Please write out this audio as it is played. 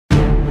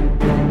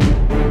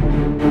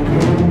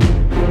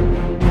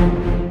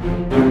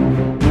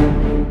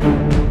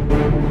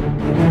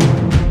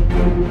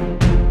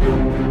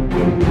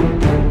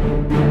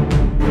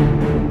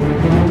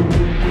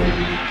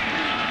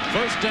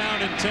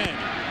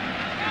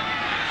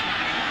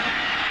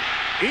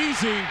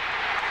Easy,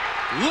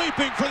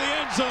 leaping for the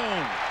end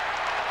zone.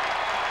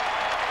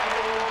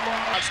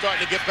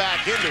 Starting to get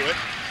back into it.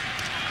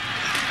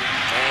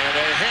 And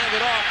they hand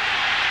it off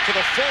to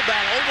the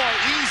fullback, Omar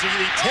Easy,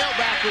 the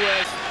tailback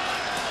away.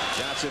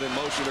 Johnson in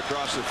motion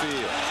across the field.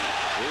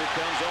 Here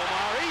comes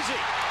Omar Easy,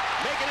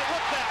 making it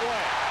look that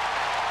way.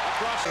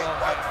 Across the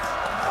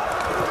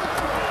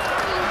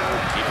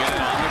Keeping it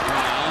on the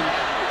ground,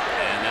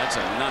 and that's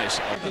a nice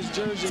his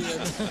jersey.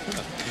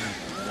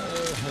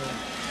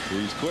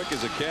 He's quick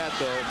as a cat,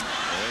 though.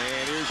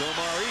 And here's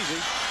Omar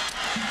Easy.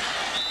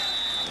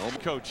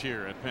 Coach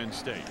here at Penn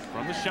State.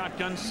 From the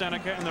shotgun,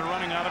 Seneca, and they're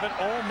running out of it.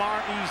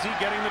 Omar Easy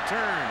getting the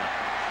turn.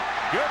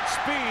 Good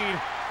speed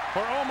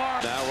for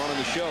Omar. Now running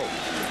the show.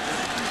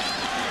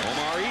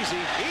 Omar Easy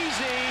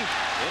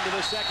into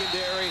the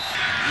secondary.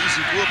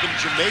 Easy grew up in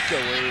Jamaica,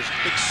 where he was a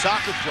big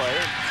soccer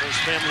player. His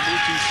family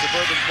moved to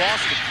suburban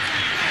Boston.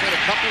 Played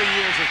a couple of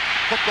years of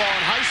football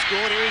in high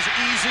school, and here's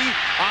Easy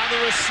on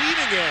the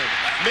receiving end,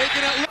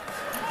 making it look.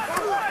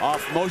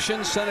 off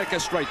motion. Seneca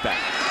straight back.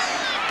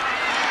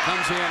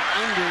 Comes in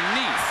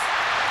underneath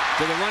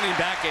to the running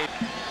back.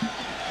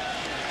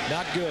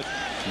 Not good.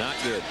 Not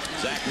good.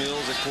 Zach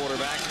Mills at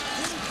quarterback.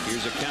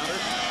 Here's a counter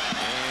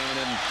and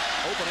an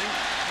opening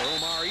for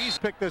Omar Easy.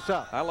 Pick this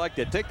up. I like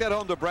that. Take that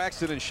home to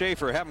Braxton and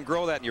Schaefer. Have them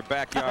grow that in your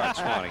backyard,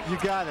 Swanee. You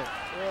got it.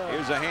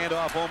 Here's a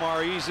handoff,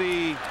 Omar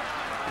Easy.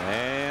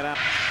 And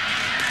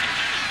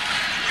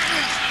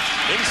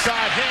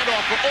inside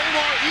handoff for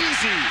Omar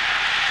Easy.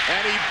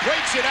 And he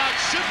breaks it out.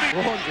 Should be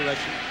wrong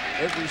direction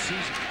every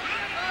season.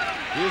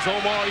 Here's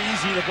Omar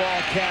Easy, the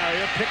ball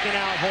carrier, picking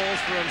out holes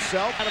for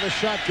himself. Out of the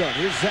shotgun.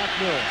 Here's Zach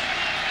Mills.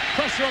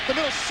 Pressure up the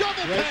middle.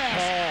 Shovel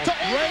pass to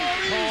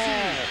Omar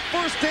Easy.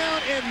 First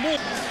down and more.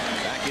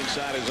 back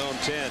inside his own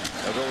 10.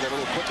 They'll go with a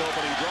little quick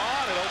opening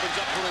draw, and it opens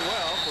up pretty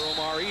well for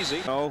Omar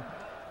Easy. Oh,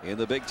 in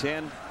the Big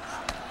Ten,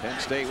 Penn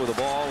State with the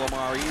ball.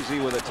 Omar Easy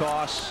with a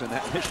toss, and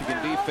that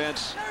Michigan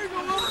defense.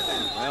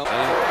 Well,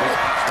 Omar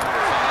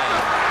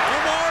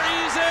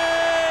Easy!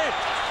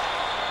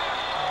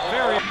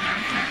 Very.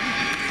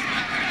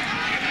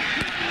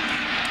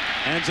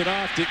 Hands it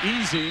off to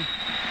Easy.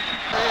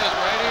 There he is,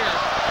 right here.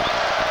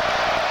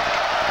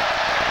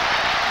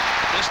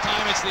 This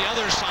time it's the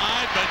other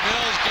side, but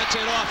Mills gets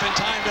it off in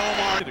time to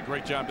Omar. Did a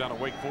great job down at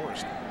Wake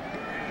Forest.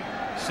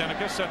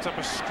 Seneca sets up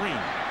a screen.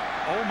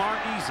 Omar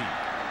Easy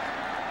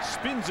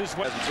spins his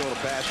way. Hasn't thrown a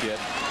pass yet.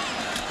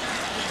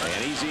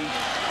 And Easy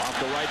off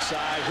the right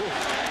side. Whew.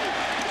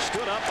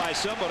 Stood up by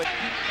somebody.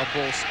 A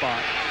bull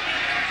spot.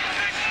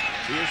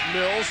 Here's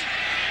Mills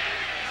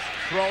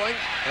throwing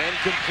and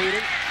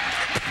completing.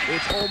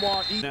 It's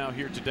Omar Easy. Now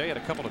here today, had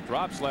a couple of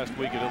drops last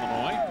week at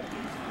Illinois.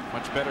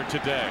 Much better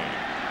today.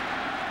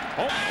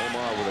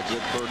 Omar with a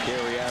good per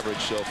carry average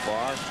so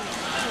far.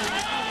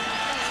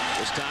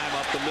 This time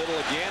up the middle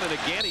again, and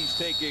again he's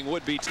taking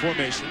would-be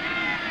Formation.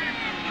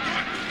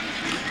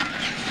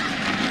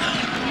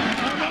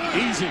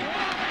 Easy.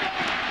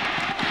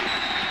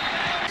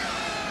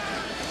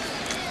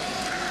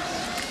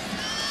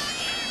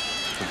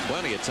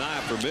 Plenty of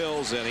time for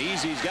Mills, and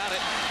Easy's got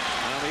it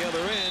on the other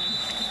end.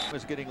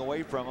 Is getting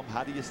away from him.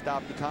 How do you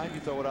stop the time? You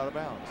throw it out of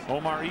bounds.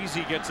 Omar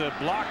Easy gets a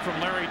block from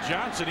Larry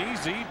Johnson.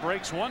 Easy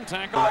breaks one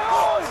tackle.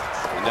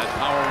 In that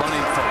power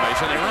running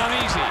formation, they run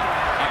Easy.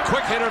 A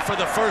quick hitter for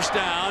the first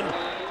down.